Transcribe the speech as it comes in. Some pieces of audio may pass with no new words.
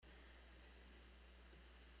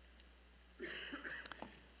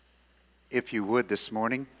If you would this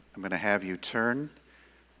morning, I'm going to have you turn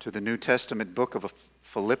to the New Testament book of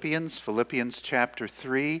Philippians chapter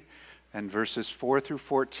 3 and verses 4 through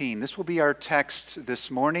 14. This will be our text this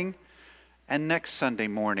morning and next Sunday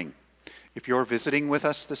morning. If you're visiting with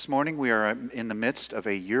us this morning, we are in the midst of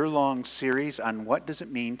a year-long series on what does it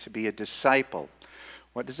mean to be a disciple.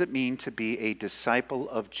 What does it mean to be a disciple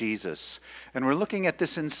of Jesus? And we're looking at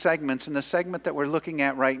this in segments, and the segment that we're looking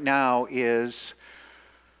at right now is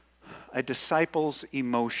a disciple's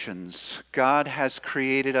emotions. God has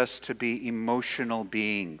created us to be emotional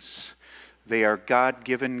beings. They are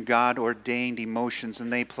God-given, God-ordained emotions,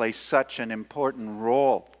 and they play such an important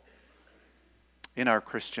role in our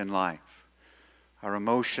Christian life. Our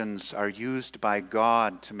emotions are used by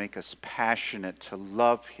God to make us passionate, to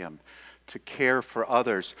love Him, to care for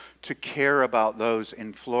others, to care about those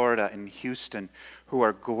in Florida and Houston who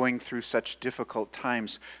are going through such difficult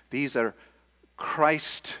times. These are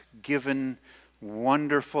Christ-given,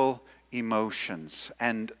 wonderful emotions.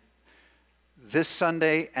 And this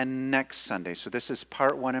Sunday and next Sunday, so this is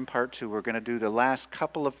part 1 and part 2, we're going to do the last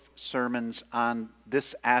couple of sermons on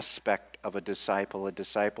this aspect of a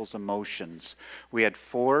disciple's emotions. We had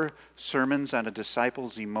 4 sermons on a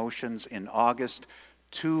disciple's emotions in August,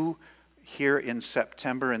 2 here in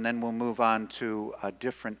September, and then we'll move on to a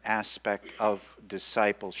different aspect of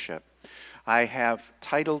discipleship. I have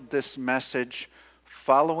titled this message,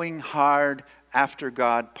 Following Hard After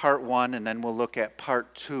God, Part 1, and then we'll look at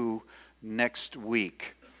Part 2 next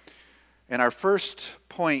week. And our first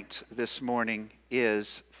point this morning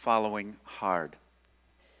is following hard.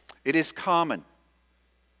 It is common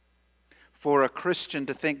for a Christian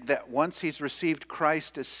to think that once he's received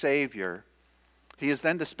Christ as Savior, he is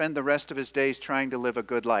then to spend the rest of his days trying to live a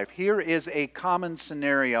good life. Here is a common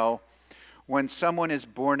scenario when someone is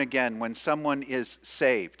born again, when someone is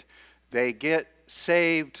saved. They get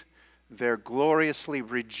saved, they're gloriously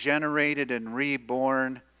regenerated and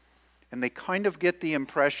reborn, and they kind of get the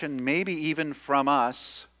impression, maybe even from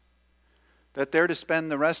us, that they're to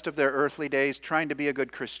spend the rest of their earthly days trying to be a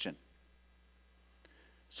good Christian.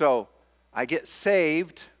 So, I get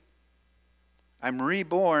saved, I'm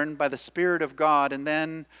reborn by the Spirit of God, and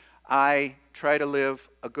then I try to live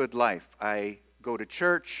a good life. I go to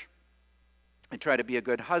church, I try to be a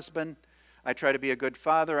good husband, I try to be a good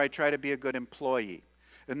father, I try to be a good employee.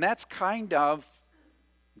 And that's kind of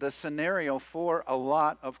the scenario for a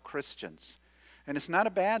lot of Christians. And it's not a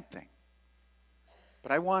bad thing.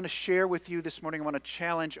 But I want to share with you this morning, I want to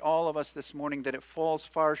challenge all of us this morning that it falls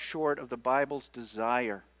far short of the Bible's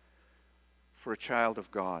desire for a child of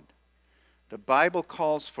God. The Bible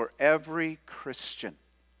calls for every Christian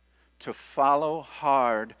to follow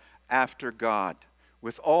hard after God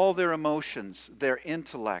with all their emotions, their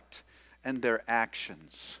intellect, and their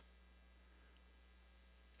actions.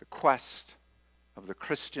 The quest of the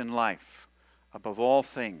Christian life, above all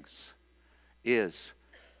things, is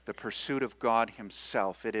the pursuit of God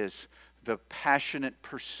Himself. It is the passionate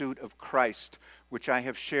pursuit of Christ, which I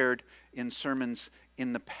have shared in sermons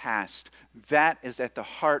in the past. That is at the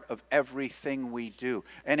heart of everything we do.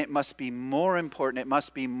 And it must be more important. It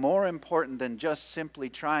must be more important than just simply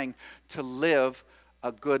trying to live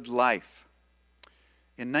a good life.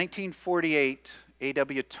 In 1948,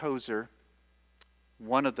 A.W. Tozer,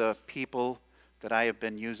 one of the people that I have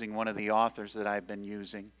been using, one of the authors that I've been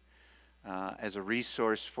using as a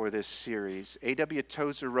resource for this series, A.W.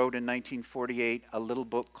 Tozer wrote in 1948 a little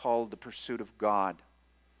book called The Pursuit of God.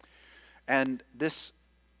 And this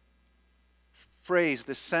phrase,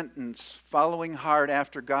 this sentence, following hard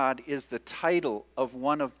after God, is the title of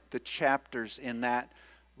one of the chapters in that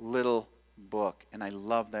little book. And I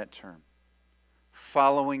love that term.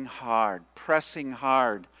 Following hard, pressing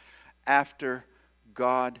hard after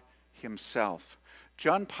God Himself.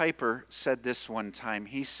 John Piper said this one time.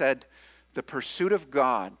 He said, the pursuit of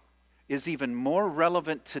God is even more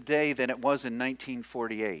relevant today than it was in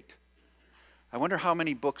 1948. I wonder how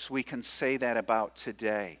many books we can say that about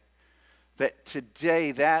today. That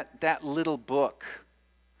today, that little book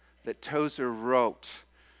that Tozer wrote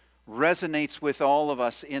resonates with all of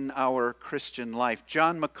us in our Christian life.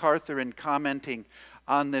 John MacArthur, in commenting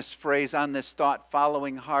on this phrase, on this thought,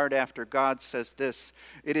 following hard after God, says this: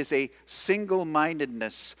 it is a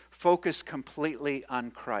single-mindedness focused completely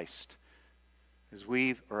on Christ. As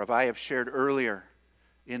I have shared earlier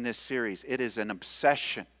in this series, it is an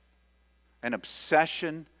obsession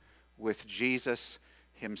with Jesus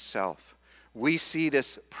Himself. We see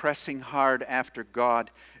this pressing hard after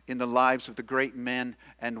God in the lives of the great men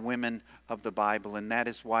and women of the Bible, and that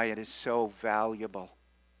is why it is so valuable.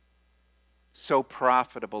 So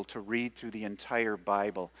profitable to read through the entire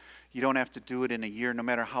Bible. You don't have to do it in a year, no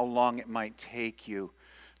matter how long it might take you.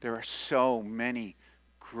 There are so many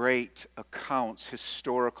great accounts,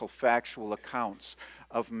 historical, factual accounts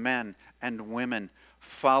of men and women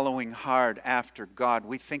following hard after God.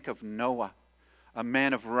 We think of Noah, a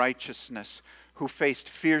man of righteousness who faced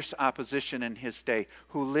fierce opposition in his day,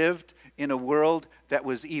 who lived in a world that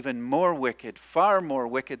was even more wicked, far more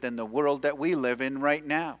wicked than the world that we live in right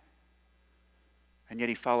now. And yet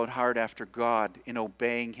he followed hard after God in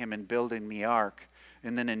obeying him and building the ark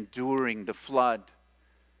and then enduring the flood.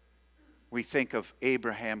 We think of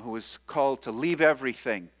Abraham, who was called to leave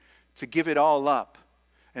everything, to give it all up,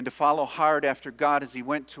 and to follow hard after God as he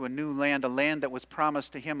went to a new land, a land that was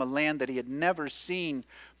promised to him, a land that he had never seen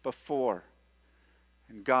before.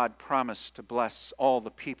 And God promised to bless all the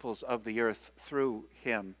peoples of the earth through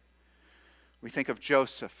him. We think of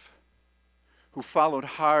Joseph, who followed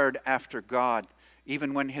hard after God,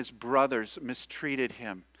 even when his brothers mistreated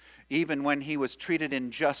him, even when he was treated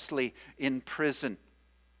unjustly in prison.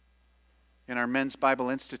 In our Men's Bible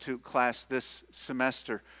Institute class this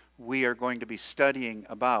semester, we are going to be studying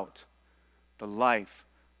about the life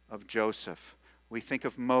of Joseph. We think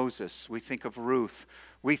of Moses. We think of Ruth.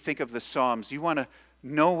 We think of the Psalms. You want to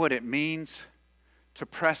know what it means to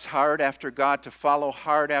press hard after God, to follow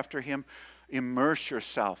hard after him? Immerse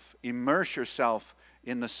yourself. Immerse yourself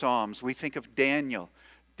in the Psalms. We think of Daniel.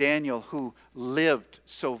 Daniel, who lived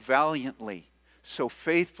so valiantly, so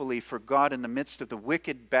faithfully for God in the midst of the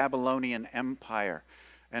wicked Babylonian Empire,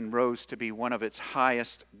 and rose to be one of its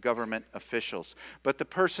highest government officials. But the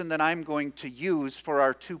person that I'm going to use for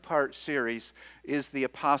our two-part series is the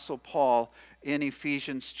Apostle Paul in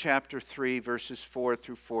Ephesians chapter 3, verses 4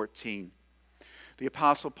 through 14. The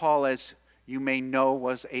Apostle Paul, as you may know,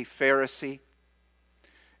 was a Pharisee.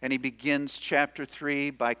 And he begins chapter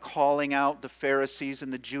 3 by calling out the Pharisees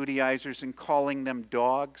and the Judaizers and calling them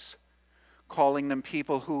dogs, calling them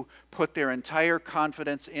people who put their entire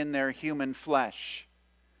confidence in their human flesh.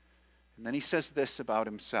 And then he says this about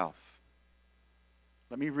himself.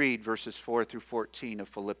 Let me read verses 4 through 14 of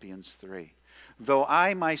Philippians 3. Though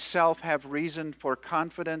I myself have reason for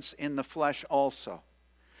confidence in the flesh also,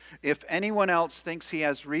 if anyone else thinks he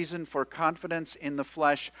has reason for confidence in the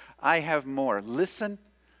flesh, I have more. Listen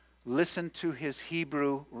to his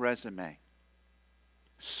Hebrew resume.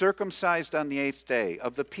 Circumcised on the 8th day,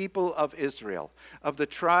 of the people of Israel, of the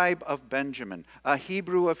tribe of Benjamin, a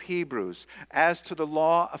Hebrew of Hebrews, as to the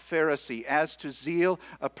law a Pharisee, as to zeal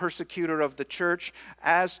a persecutor of the church,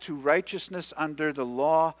 as to righteousness under the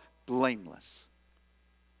law blameless.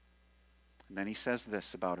 And then he says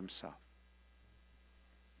this about himself.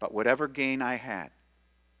 But whatever gain I had,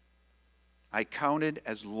 I counted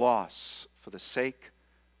as loss for the sake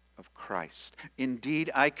of Christ.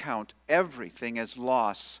 Indeed, I count everything as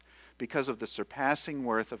loss because of the surpassing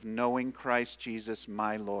worth of knowing Christ Jesus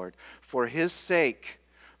my Lord. For his sake,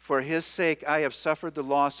 I have suffered the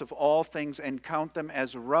loss of all things and count them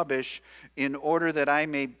as rubbish in order that I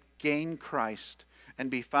may gain Christ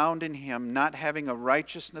and be found in him, not having a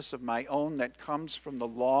righteousness of my own that comes from the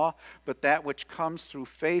law, but that which comes through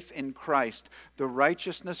faith in Christ, the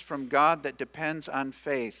righteousness from God that depends on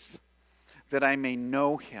faith, that I may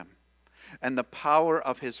know him and the power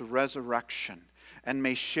of his resurrection, and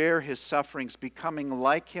may share his sufferings, becoming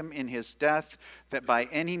like him in his death, that by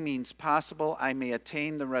any means possible I may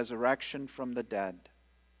attain the resurrection from the dead.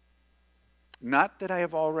 Not that I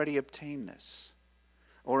have already obtained this,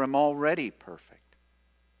 or am already perfect.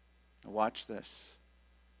 Watch this.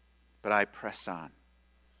 But I press on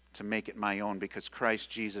to make it my own, because Christ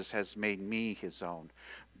Jesus has made me his own.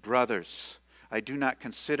 Brothers, I do not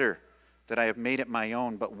consider that I have made it my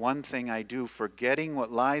own, but one thing I do, forgetting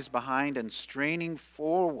what lies behind and straining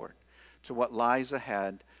forward to what lies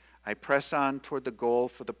ahead, I press on toward the goal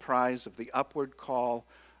for the prize of the upward call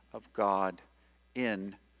of God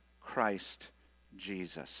in Christ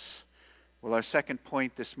Jesus. Well, our second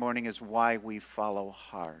point this morning is why we follow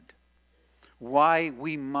hard. Why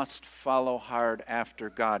we must follow hard after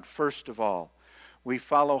God. First of all, we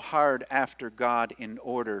follow hard after God in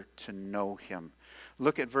order to know him.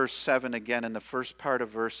 Look at verse 7 again in the first part of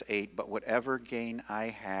verse 8. But whatever gain I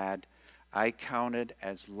had, I counted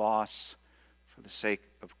as loss for the sake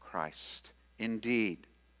of Christ. Indeed,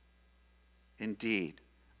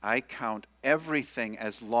 I count everything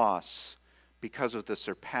as loss because of the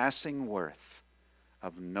surpassing worth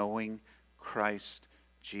of knowing Christ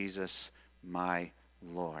Jesus my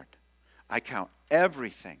Lord. I count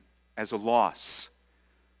everything as a loss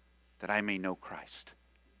that I may know Christ.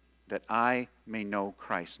 That I may know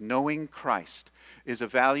Christ. Knowing Christ is a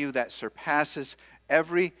value that surpasses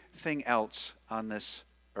everything else on this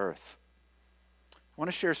earth. I want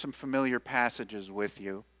to share some familiar passages with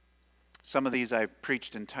you. Some of these I've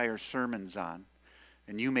preached entire sermons on,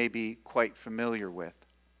 and you may be quite familiar with.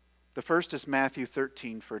 The first is Matthew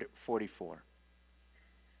 13:44,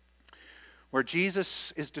 where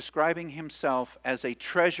Jesus is describing himself as a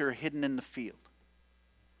treasure hidden in the field.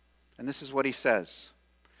 And this is what he says: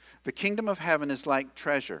 "The kingdom of heaven is like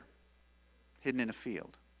treasure hidden in a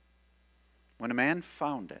field. When a man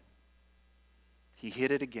found it, he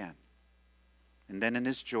hid it again, and then in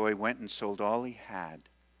his joy went and sold all he had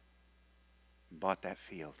and bought that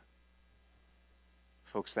field."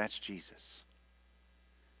 Folks, that's Jesus.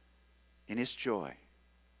 In his joy,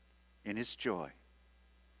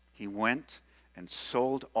 he went and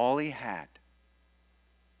sold all he had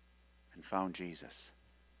and found Jesus.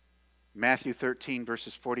 Matthew 13,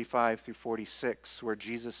 verses 45 through 46, where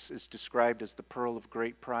Jesus is described as the pearl of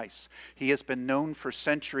great price. He has been known for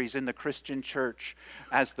centuries in the Christian church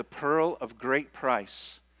as the pearl of great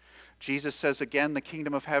price. Jesus says again, the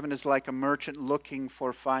kingdom of heaven is like a merchant looking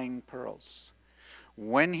for fine pearls.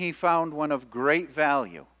 When he found one of great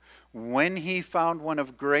value, when you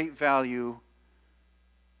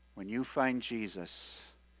find Jesus,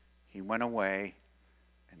 he went away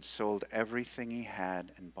and sold everything he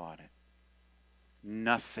had and bought it.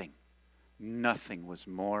 Nothing was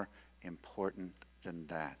more important than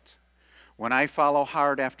that. When I follow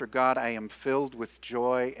hard after God, I am filled with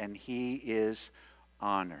joy and he is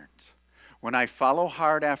honored. When I follow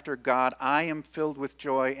hard after God, I am filled with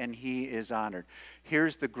joy and he is honored.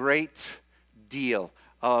 Here's the great deal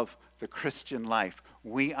of the Christian life.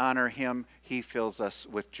 We honor him, he fills us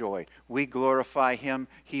with joy. We glorify him,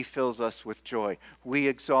 he fills us with joy. We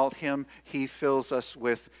exalt him, he fills us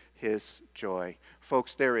with his joy.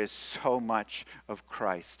 Folks, there is so much of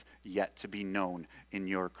Christ yet to be known in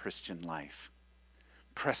your Christian life.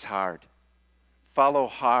 Press hard. Follow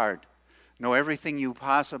hard. Know everything you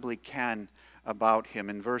possibly can about him.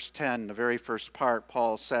 In verse 10, the very first part,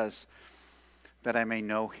 Paul says, that I may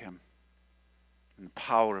know him and the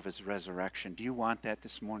power of his resurrection. Do you want that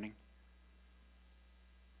this morning?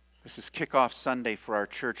 This is kickoff Sunday for our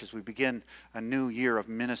church as we begin a new year of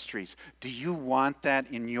ministries. Do you want that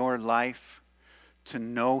in your life? To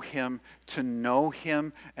know him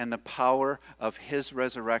and the power of his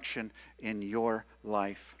resurrection in your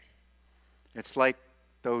life. It's like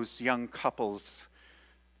those young couples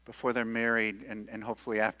before they're married and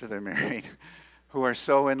hopefully after they're married who are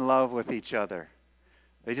so in love with each other.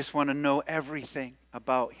 They just want to know everything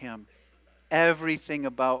about him, everything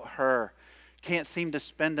about her. Can't seem to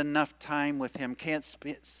spend enough time with him, can't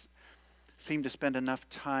seem to spend enough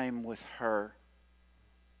time with her.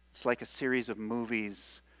 It's like a series of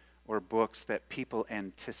movies or books that people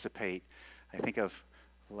anticipate. I think of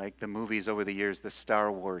like the movies over the years, the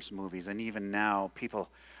Star Wars movies, and even now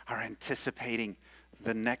people are anticipating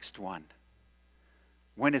the next one.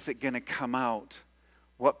 When is it going to come out?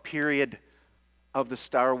 What period of the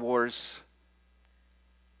Star Wars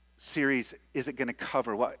series is it going to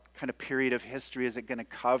cover? What kind of period of history is it going to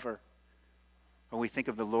cover? When we think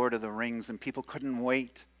of the Lord of the Rings, and people couldn't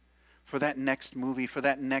wait for that next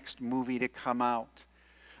movie to come out.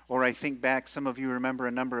 Or I think back, some of you remember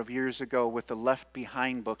a number of years ago with the Left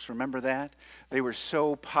Behind books. Remember that? They were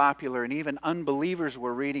so popular, and even unbelievers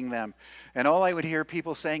were reading them. And all I would hear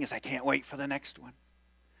people saying is, I can't wait for the next one.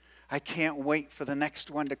 I can't wait for the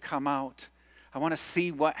next one to come out. I want to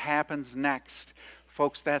see what happens next.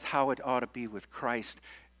 Folks, that's how it ought to be with Christ,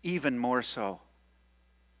 even more so.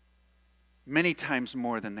 Many times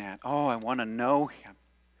more than that. Oh, I want to know him.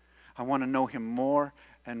 I want to know him more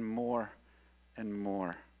and more and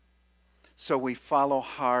more. So we follow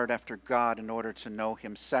hard after God in order to know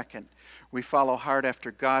him. Second, we follow hard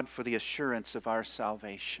after God for the assurance of our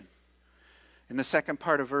salvation. In the second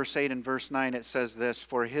part of verse 8 and verse 9, it says this,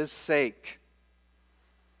 For his sake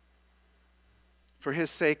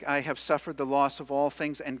I have suffered the loss of all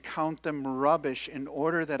things and count them rubbish in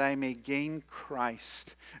order that I may gain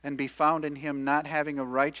Christ and be found in him, not having a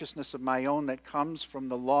righteousness of my own that comes from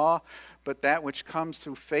the law, but that which comes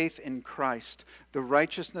through faith in Christ, the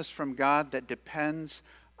righteousness from God that depends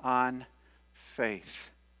on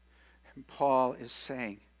faith. And Paul is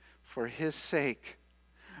saying, for his sake,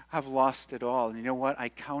 I've lost it all. And you know what? I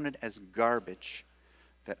count it as garbage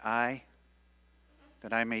that I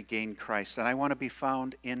may gain Christ. And I want to be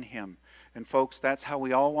found in him. And folks, that's how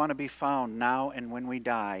we all want to be found now and when we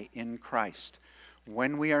die, in Christ.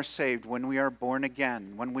 When we are saved, when we are born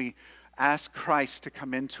again, when we ask Christ to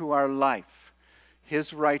come into our life,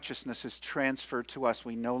 His righteousness is transferred to us.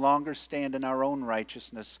 We no longer stand in our own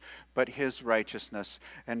righteousness, but His righteousness.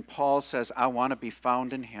 And Paul says, I want to be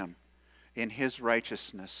found in Him, in His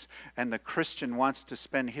righteousness. And the Christian wants to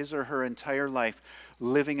spend his or her entire life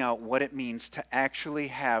living out what it means to actually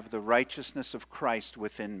have the righteousness of Christ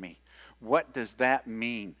within me. What does that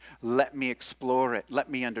mean? Let me explore it. Let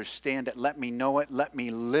me understand it. Let me know it. Let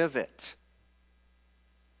me live it.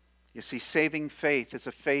 You see, saving faith is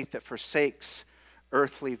a faith that forsakes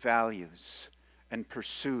earthly values and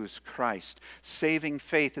pursues Christ. Saving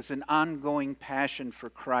faith is an ongoing passion for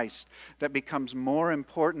Christ that becomes more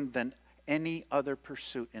important than any other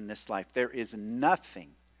pursuit in this life. There is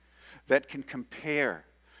nothing that can compare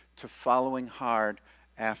to following hard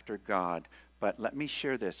after God. But let me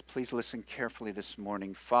share this. Please listen carefully this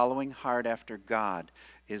morning. Following hard after God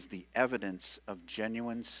is the evidence of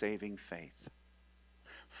genuine saving faith.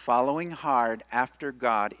 Following hard after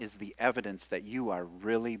God is the evidence that you are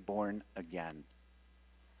really born again.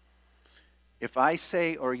 If I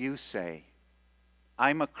say or you say,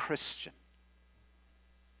 I'm a Christian,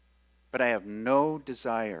 but I have no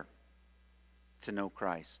desire to know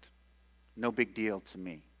Christ, no big deal to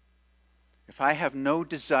me. If I have no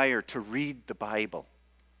desire to read the Bible,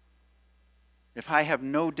 if I have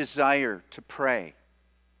no desire to pray,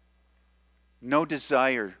 no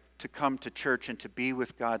desire to come to church and to be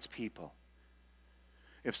with God's people.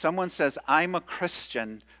 If someone says, I'm a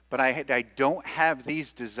Christian, but I don't have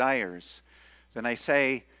these desires, then I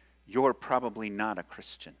say, you're probably not a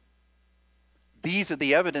Christian. These are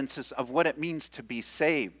the evidences of what it means to be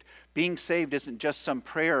saved. Being saved isn't just some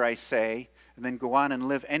prayer I say and then go on and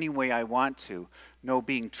live any way I want to. No,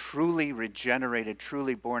 being truly regenerated,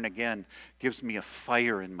 truly born again, gives me a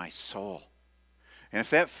fire in my soul. And if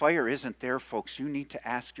that fire isn't there, folks, you need to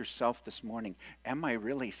ask yourself this morning, am I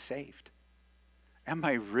really saved? Am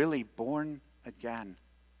I really born again?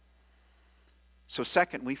 So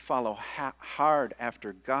second, we follow hard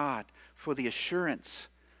after God for the assurance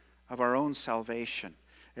of our own salvation.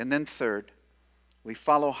 And then third, we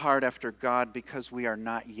follow hard after God because we are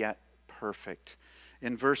not yet perfect.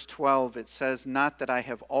 In verse 12, it says, not that I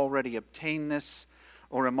have already obtained this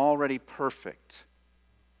or am already perfect,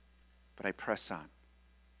 but I press on.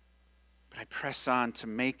 But I press on to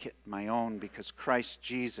make it my own because Christ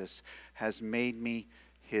Jesus has made me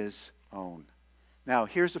His own. Now,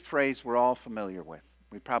 here's a phrase we're all familiar with.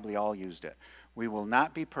 We probably all used it. We will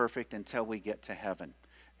not be perfect until we get to heaven.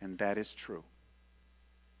 And that is true.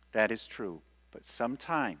 That is true. But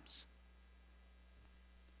sometimes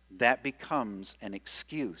that becomes an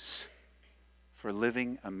excuse for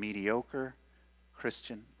living a mediocre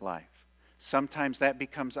Christian life. Sometimes that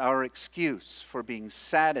becomes our excuse for being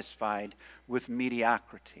satisfied with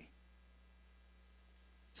mediocrity.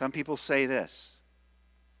 Some people say this,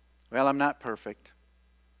 well, I'm not perfect.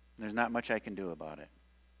 There's not much I can do about it.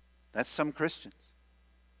 That's some Christians.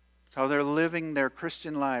 So they're living their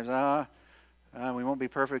Christian lives. We won't be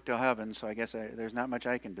perfect till heaven, so I guess there's not much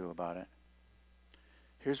I can do about it.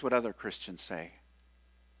 Here's what other Christians say.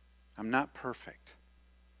 I'm not perfect,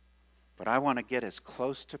 but I want to get as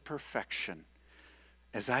close to perfection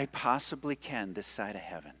as I possibly can this side of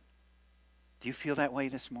heaven. Do you feel that way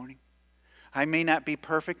this morning? I may not be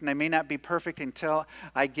perfect, and I may not be perfect until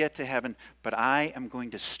I get to heaven, but I am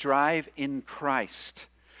going to strive in Christ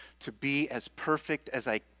to be as perfect as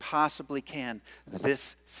I possibly can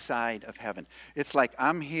this side of heaven. It's like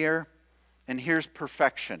I'm here, and here's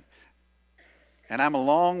perfection. And I'm a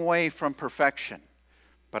long way from perfection,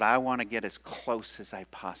 but I want to get as close as I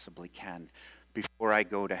possibly can before I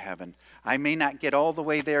go to heaven. I may not get all the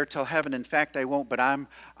way there till heaven. In fact, I won't, but I'm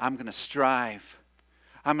going to strive.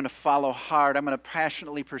 I'm going to follow hard. I'm going to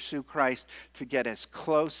passionately pursue Christ to get as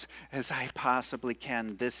close as I possibly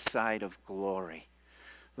can this side of glory.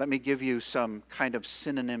 Let me give you some kind of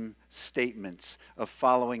synonym statements of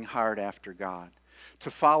following hard after God. To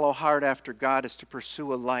follow hard after God is to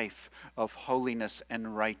pursue a life of holiness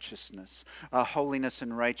and righteousness. A holiness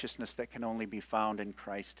and righteousness that can only be found in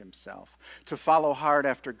Christ Himself. To follow hard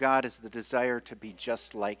after God is the desire to be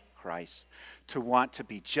just like Christ. To want to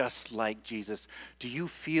be just like Jesus. Do you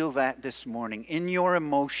feel that this morning in your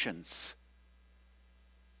emotions?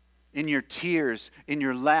 In your tears? In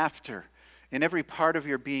your laughter? In every part of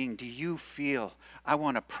your being, do you feel, I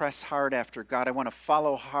want to press hard after God. I want to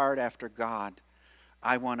follow hard after God.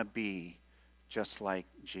 I want to be just like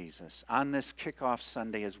Jesus. On this kickoff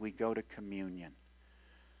Sunday as we go to communion,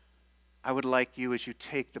 I would like you, as you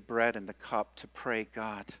take the bread and the cup, to pray,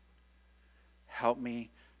 God, help me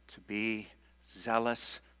to be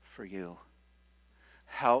zealous for you.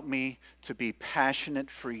 Help me to be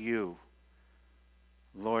passionate for you.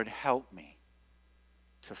 Lord, help me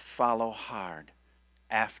to follow hard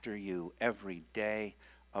after you every day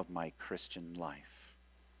of my Christian life.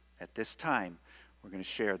 At this time, we're going to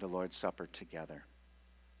share the Lord's Supper together.